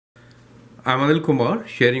I'm Anil Kumar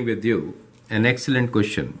sharing with you an excellent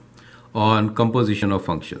question on composition of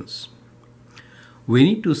functions. We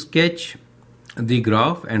need to sketch the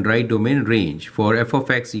graph and write domain range for f of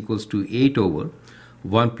x equals to 8 over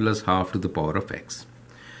 1 plus half to the power of x.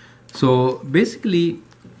 So basically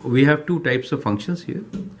we have two types of functions here.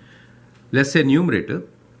 Let's say numerator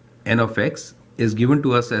n of x is given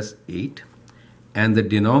to us as 8 and the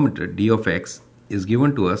denominator d of x is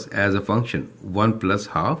given to us as a function 1 plus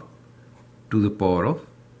half to the power of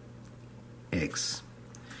x.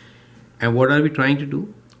 And what are we trying to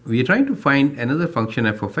do? We are trying to find another function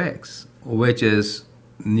f of x, which is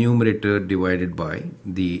numerator divided by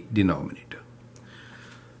the denominator.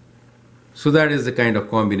 So that is the kind of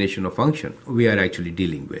combination of function we are actually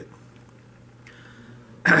dealing with.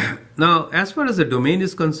 Now, as far as the domain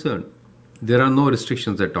is concerned, there are no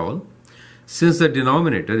restrictions at all, since the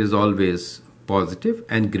denominator is always positive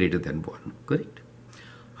and greater than 1, correct?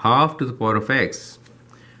 Half to the power of x,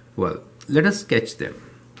 well, let us sketch them.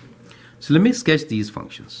 So let me sketch these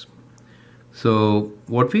functions. So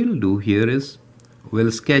what we will do here is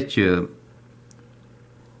we'll sketch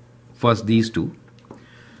first these two.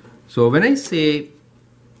 So when I say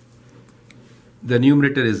the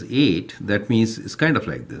numerator is 8, that means it's kind of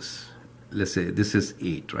like this. Let's say this is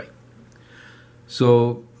 8, right?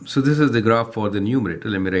 So this is the graph for the numerator.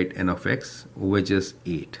 Let me write n of x, which is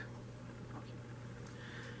 8.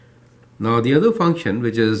 Now the other function,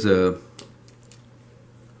 which is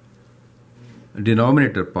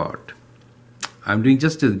denominator part, I'm doing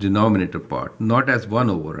just the denominator part, not as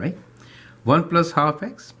 1 over, right? 1 plus half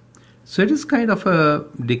x. So it is kind of a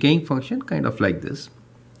decaying function, kind of like this,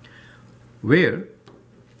 where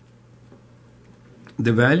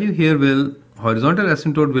the value here will, horizontal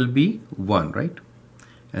asymptote will be 1, right?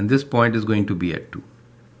 And this point is going to be at 2.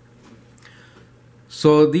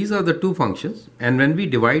 So these are the two functions, and when we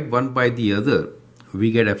divide one by the other, we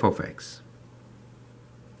get f of x.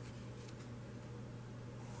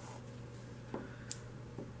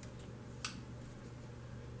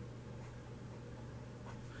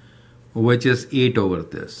 Which is 8 over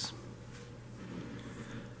this.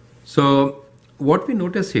 So what we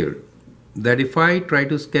notice here, that if I try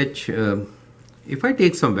to sketch, if I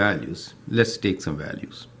take some values, let's take some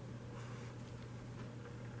values.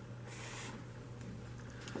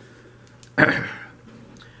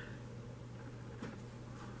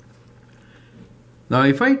 Now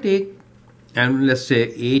if I take, and let's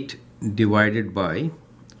say 8 divided by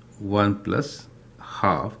 1 plus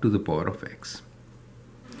half to the power of x.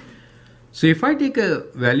 So if I take a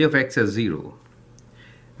value of x as 0,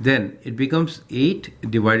 then it becomes 8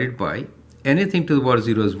 divided by anything to the power of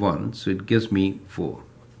 0 is 1, so it gives me 4.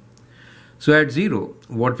 So at 0,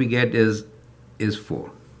 what we get is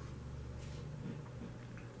 4.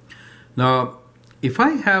 Now, if I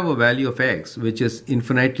have a value of x which is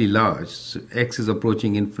infinitely large, so x is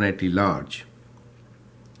approaching infinitely large,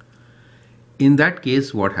 in that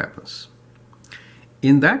case, what happens?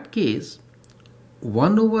 In that case,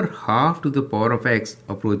 1 over half to the power of x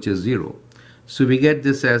approaches 0. So we get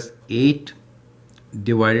this as 8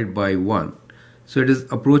 divided by 1. So it is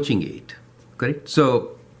approaching 8, correct?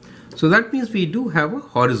 So that means we do have a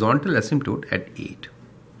horizontal asymptote at 8.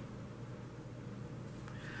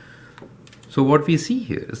 So what we see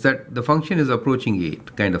here is that the function is approaching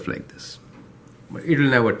 8, kind of like this. But it will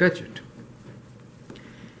never touch it.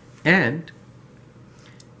 And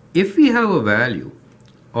if we have a value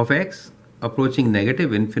of x approaching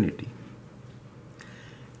negative infinity,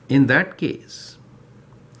 in that case,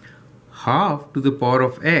 half to the power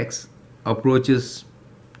of x approaches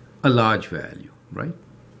a large value, right?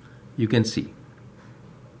 You can see,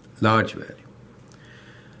 large value,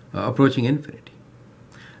 approaching infinity.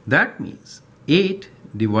 That means 8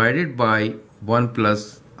 divided by 1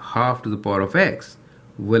 plus half to the power of x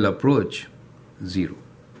will approach 0.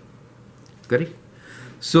 Correct?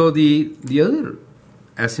 So the other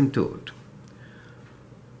asymptote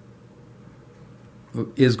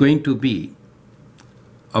is going to be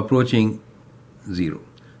approaching 0.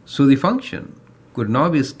 So the function could now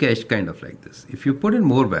be sketched kind of like this. If you put in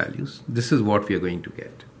more values, this is what we are going to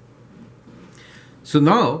get. So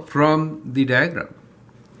now from the diagram,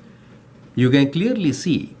 you can clearly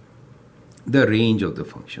see the range of the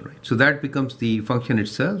function, right? So that becomes the function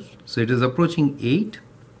itself. So it is approaching 8.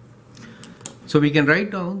 So we can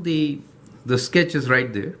write down the sketch is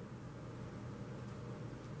right there.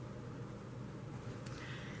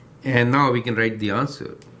 And now we can write the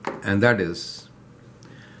answer, and that is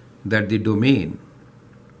that the domain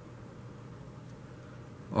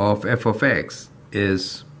of f of x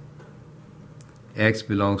is x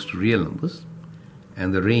belongs to real numbers,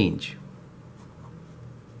 and the range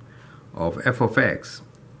of f of x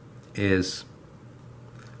is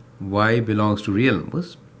y belongs to real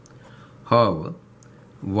numbers. However,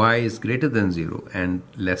 y is greater than 0 and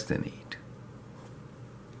less than 8.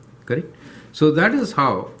 Correct? So that is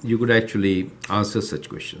how you could actually answer such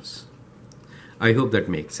questions. I hope that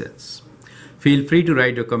makes sense. Feel free to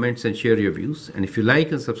write your comments and share your views. And if you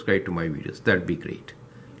like and subscribe to my videos, that'd be great.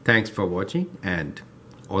 Thanks for watching and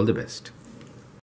all the best.